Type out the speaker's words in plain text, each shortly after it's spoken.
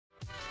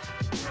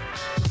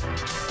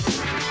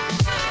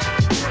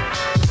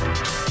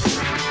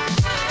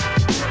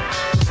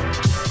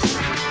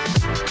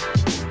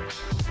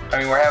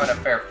mean, we're having a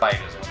fair fight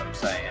is what I'm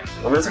saying.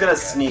 I'm just gonna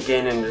sneak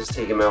in and just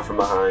take him out from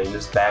behind,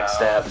 just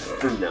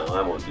backstab. No,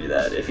 I won't do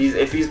that. If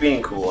he's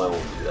being cool, I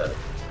won't do that.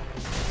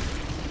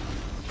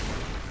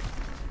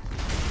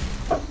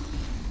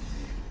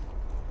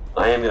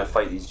 I am gonna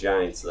fight these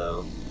giants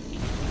though.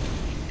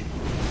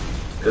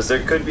 Because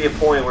there could be a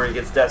point where he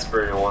gets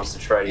desperate and wants to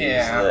try to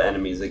use the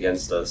enemies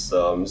against us,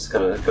 so I'm just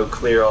gonna go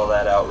clear all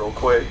that out real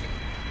quick.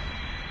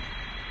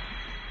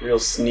 Real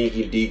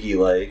sneaky deaky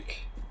like.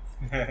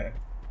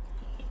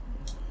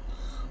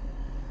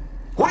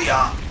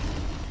 Hoo-yah!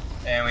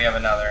 And we have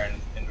another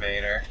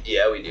invader.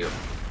 Yeah, we do.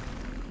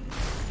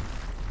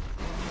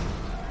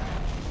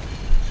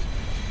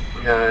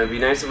 It'd be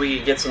nice if we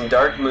could get some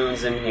dark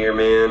moons in here,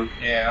 man.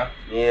 Yeah.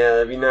 Yeah,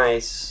 that'd be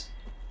nice.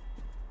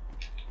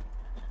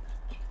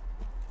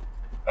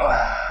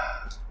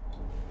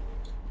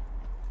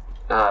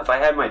 If I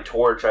had my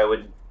torch, I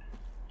would,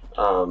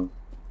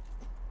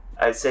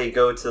 I'd say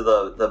go to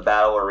the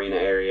battle arena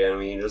area and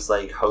we can just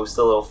like host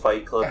a little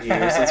fight club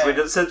here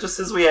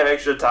since we have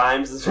extra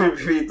time since we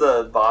beat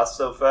the boss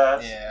so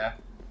fast. Yeah.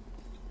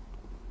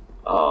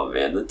 Oh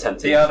man, the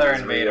temptation. The other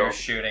is invader real. is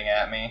shooting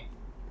at me.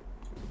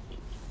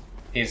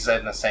 He's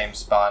in the same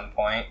spawn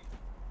point.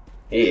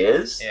 He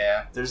is?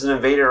 Yeah. There's an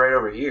invader right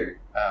over here.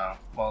 Oh,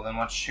 well then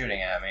what's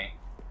shooting at me?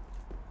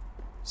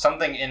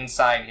 Something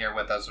inside here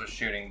with us was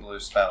shooting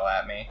blue spell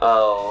at me.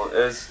 Oh, it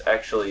was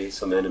actually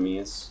some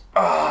enemies.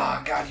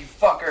 Oh, God, you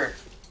fucker.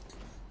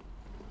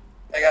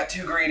 I got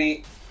too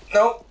greedy.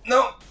 Nope,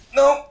 nope,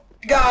 nope.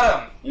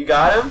 Got him. You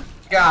got him?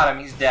 Got him,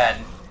 he's dead.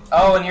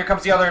 Oh, and here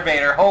comes the other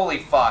invader. Holy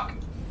fuck.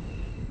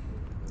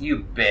 You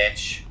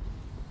bitch.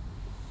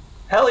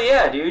 Hell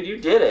yeah, dude, you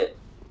did it.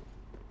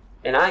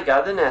 And I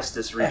got the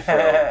Nestus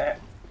refill.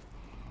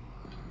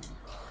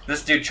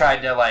 This dude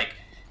tried to, like,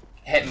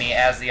 hit me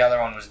as the other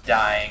one was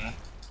dying.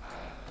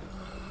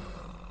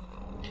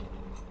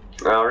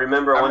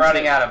 Remember, I'm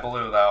running out of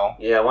blue, though.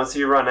 Yeah, once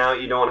you run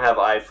out, you don't have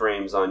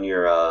iframes on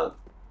your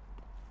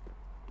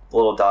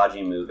little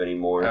dodgy move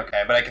anymore.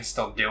 Okay, but I can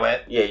still do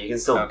it? Yeah, you can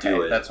still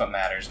do it. That's what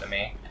matters to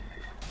me.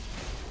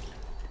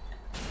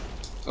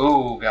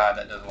 Ooh, God,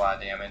 that does a lot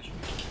of damage.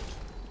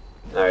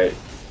 Alright.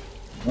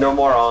 No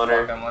more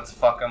honor. Fuck him, let's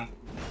fuck him.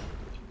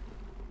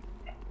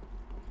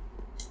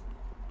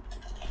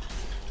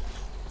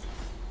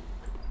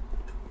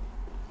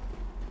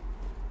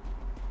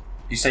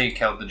 You say you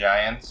killed the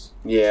giants?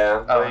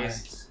 Yeah. Oh,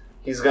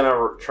 he's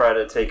gonna try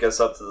to take us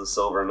up to the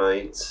Silver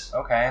Knights.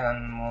 Okay,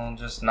 then we'll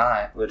just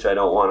not. Which I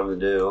don't want him to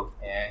do.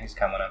 Yeah, he's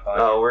coming up on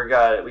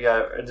you. We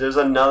got there's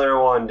another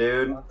one,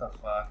 dude. What the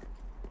fuck?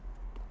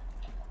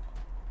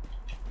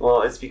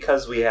 Well, it's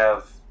because we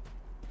have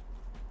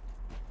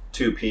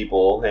 2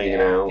 people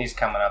hanging out. He's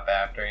coming up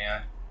after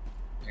you.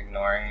 He's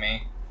ignoring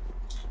me.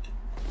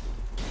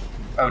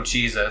 Oh,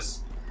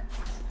 Jesus.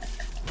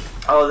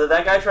 Oh, did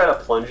that guy try to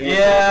plunge attack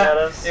at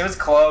us? It was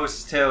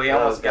close, too. He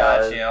almost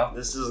got you.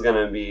 This is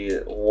going to be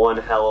one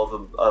hell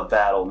of a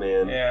battle,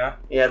 man. Yeah.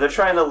 Yeah, they're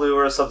trying to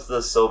lure us up to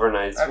the Silver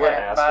Knights. Okay, what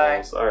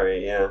assholes.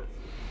 Alright, yeah.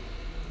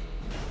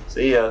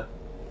 See ya.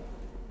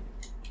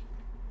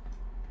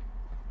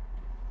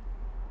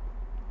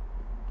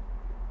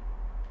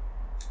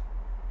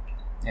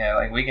 Yeah,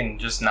 like, we can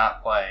just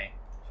not play.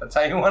 That's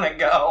how you want to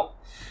go.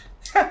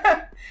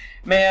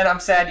 Man, I'm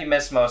sad you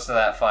missed most of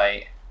that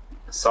fight.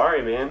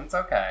 Sorry, man. It's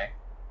okay.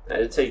 I had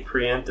to take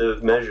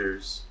preemptive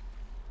measures.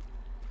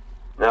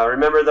 Now,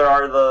 remember there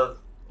are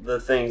the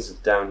things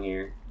down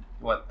here.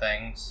 What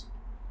things?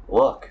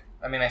 Look.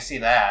 I mean, I see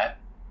that.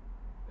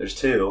 There's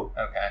 2.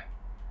 Okay.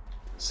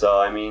 So,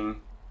 I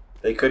mean,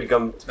 they could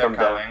come They're coming.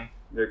 down.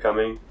 They're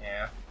coming?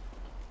 Yeah.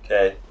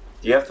 Okay.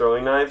 Do you have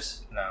throwing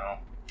knives? No.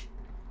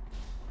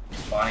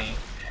 Funny.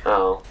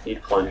 Oh, he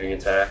plunging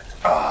attack.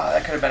 Oh,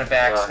 that could have been a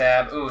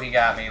backstab. Ooh, he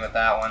got me with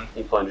that one.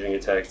 He plunging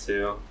attack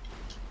too.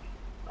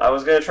 I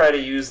was gonna try to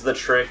use the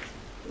trick.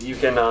 You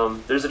can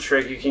there's a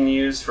trick you can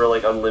use for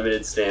like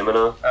unlimited stamina.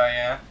 Oh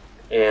yeah.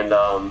 And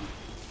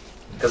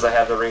because I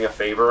have the Ring of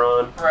Favor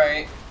on.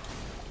 Right.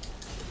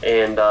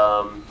 And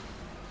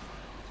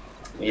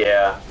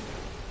yeah.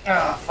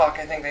 Oh fuck!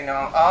 I think they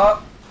know.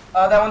 Oh,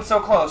 that one's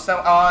so close.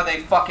 Oh, they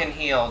fucking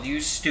healed.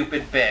 You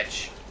stupid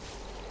bitch.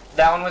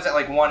 That one was at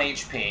like 1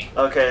 HP.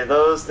 Okay,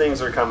 those things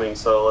are coming,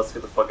 so let's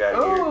get the fuck out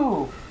of here.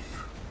 Ooh.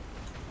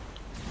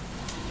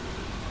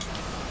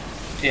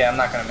 Yeah, I'm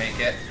not gonna make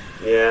it.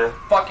 Yeah.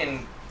 Fucking,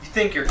 you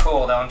think you're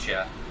cool, don't you?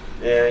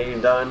 Yeah,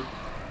 you done?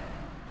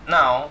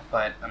 No,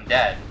 but I'm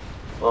dead.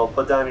 Well,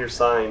 put down your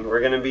sign. I'm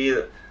gonna be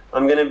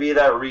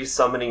that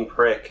resummoning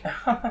prick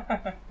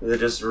that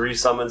just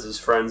resummons his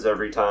friends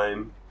every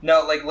time.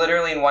 No, like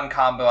literally in one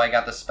combo I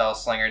got the Spell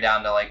Slinger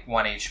down to like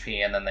 1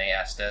 HP and then they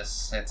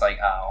Estus. It's like,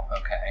 oh,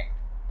 okay.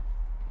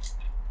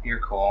 You're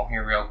cool.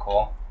 You're real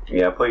cool.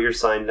 Yeah, put your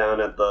sign down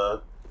at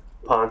the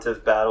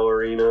Pontiff Battle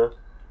Arena.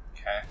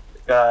 Okay.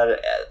 God,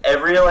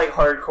 every like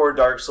hardcore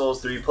Dark Souls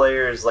 3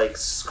 player is like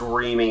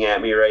screaming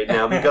at me right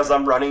now because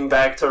I'm running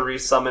back to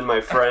resummon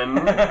my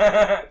friend.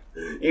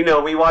 You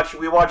know, we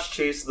watch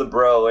Chase the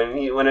Bro,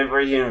 and whenever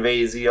he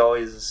invades, he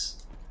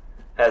always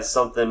has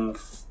something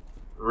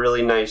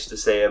really nice to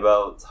say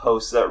about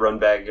hosts that run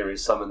back and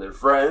resummon their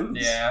friends.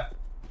 Yeah.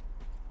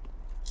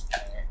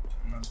 Okay,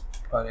 I'm gonna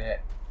put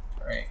it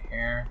right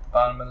here,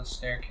 bottom of the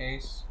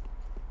staircase.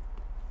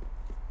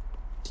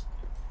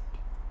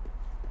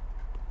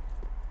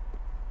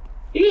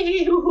 Hee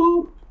hee hoo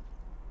hoo.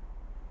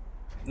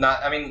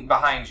 Not, I mean,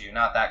 behind you,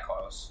 not that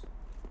close.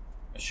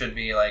 It should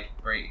be like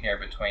right here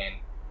between.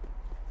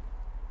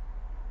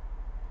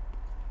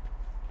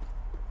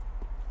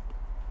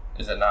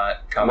 Is it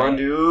not coming? Come on,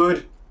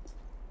 dude.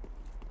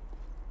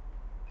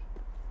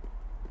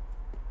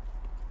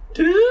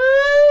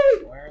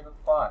 Dude! Where the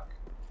fuck?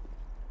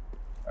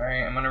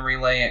 Alright, I'm gonna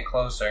relay it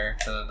closer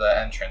to the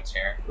entrance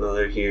here. Oh,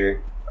 they're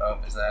here. Oh,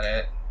 is that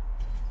it?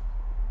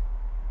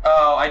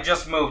 Oh, I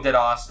just moved it,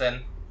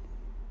 Austin.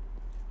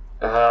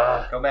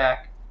 Go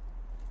back.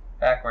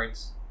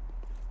 Backwards.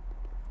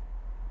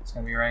 It's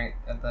gonna be right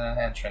at the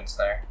entrance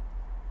there.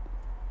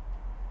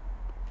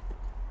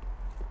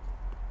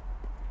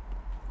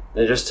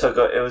 It just took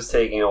it was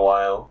taking a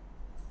while.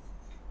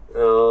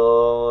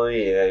 Oh,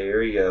 yeah,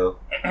 here we go.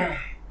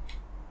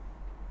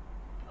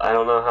 I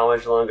don't know how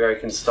much longer I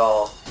can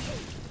stall.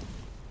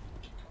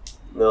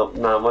 Nope,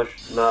 not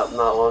much, not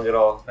long at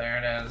all. There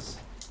it is.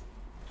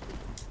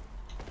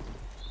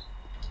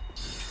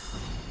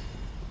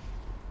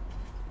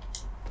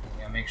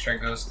 Yeah, make sure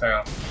it goes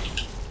through.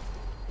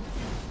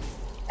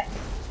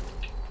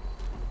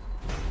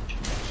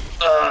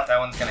 That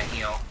one's gonna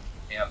heal.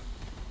 Yep.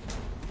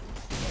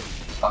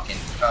 Fucking,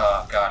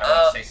 oh god, I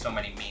want to say so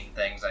many mean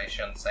things I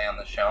shouldn't say on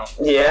the show.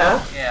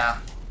 Yeah? Yeah.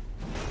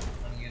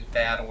 I'm gonna use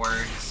bad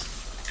words.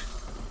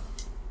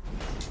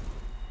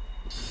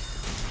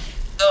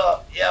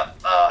 Oh, yep.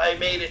 Oh, I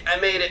made it. I'm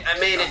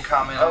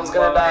coming. I was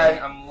gonna die.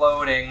 I'm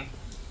loading.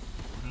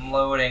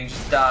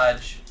 Just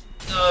dodge.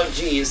 Oh,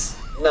 jeez.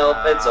 Nope,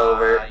 it's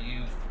over.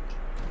 You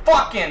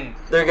fucking...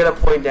 They're gonna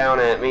point down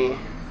at me.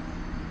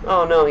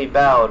 Oh no, he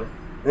bowed.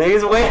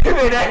 He's wait a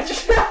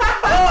minute.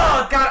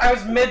 Oh god, I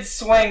was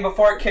mid-swing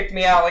before it kicked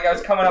me out, like I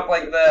was coming up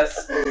like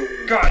this.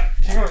 God.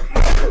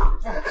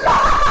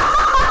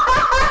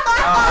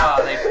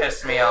 Oh, they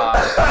pissed me off.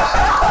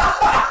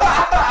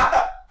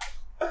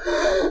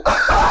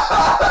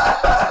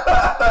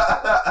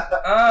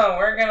 Oh,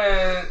 we're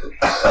gonna...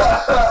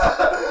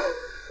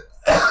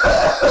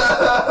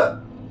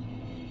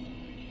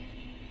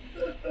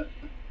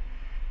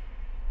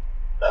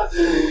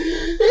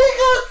 He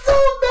got so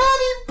mad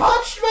he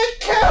punched my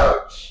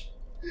couch!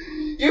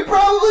 You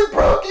probably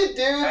broke it,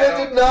 dude. That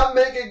did not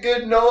make a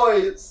good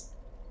noise.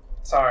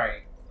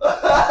 Sorry.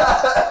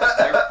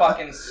 They're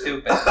fucking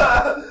stupid.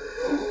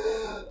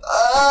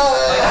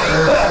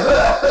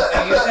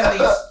 They're using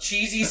these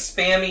cheesy,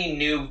 spammy,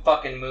 noob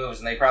fucking moves,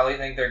 and they probably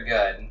think they're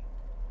good.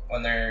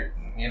 When they're,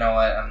 you know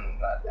what?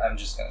 I'm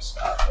just gonna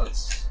stop.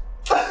 Let's.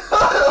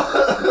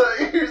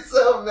 You're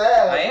so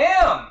mad. I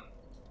am.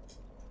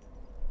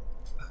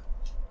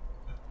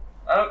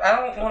 I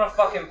don't want to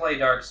fucking play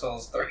Dark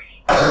Souls 3.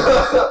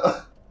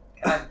 God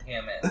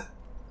damn it.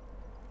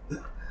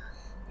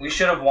 We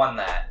should have won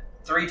that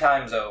 3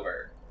 times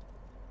over,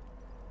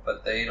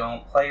 but they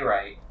don't play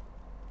right.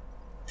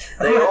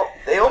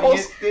 They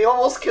almost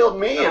killed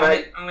me,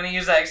 I'm gonna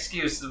use that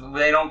excuse.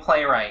 They don't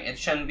play right. It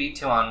shouldn't be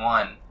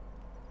 2-on-1.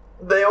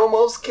 They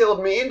almost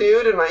killed me,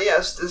 dude, and I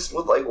Estus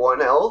with like 1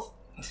 health.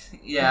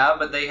 Yeah,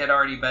 but they had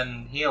already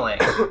been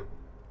healing.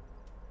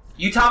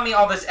 You taught me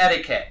all this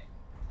etiquette,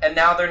 and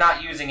now they're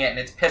not using it, and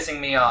it's pissing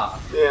me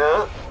off.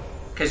 Yeah.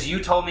 Because you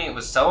told me it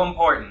was so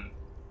important.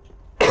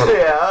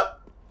 Yeah.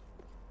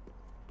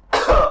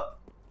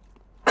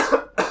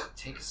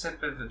 Take a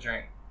sip of the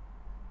drink.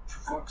 For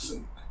fuck's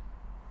sake.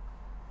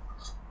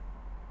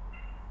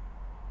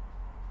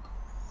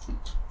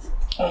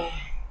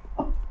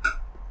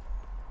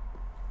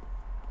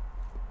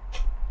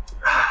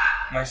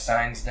 My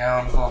sign's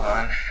down. Hold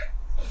on.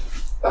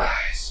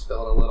 I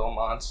spilled a little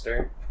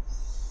monster.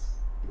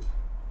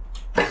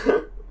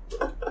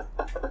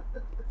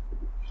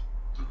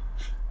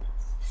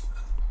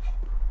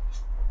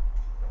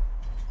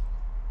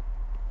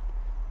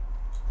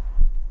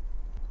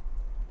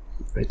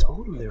 I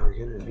told him they were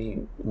gonna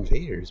be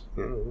invaders.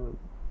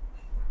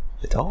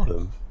 I told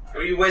him.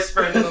 Were you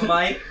whispering to the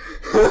mic?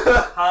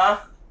 Huh?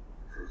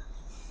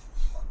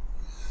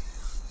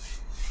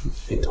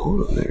 I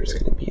told him there was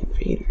gonna be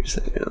invaders. I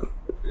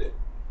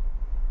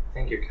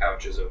think your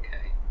couch is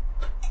okay.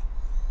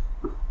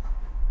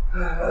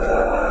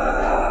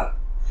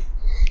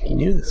 He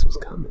knew this was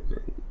coming,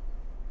 man.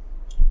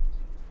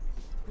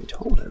 I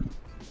told him.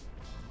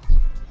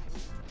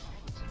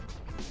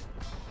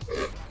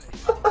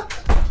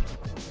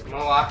 I'm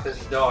gonna lock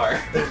this door.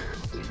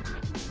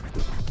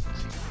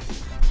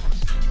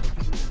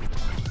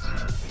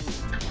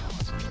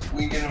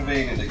 We get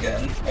invaded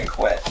again. I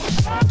quit.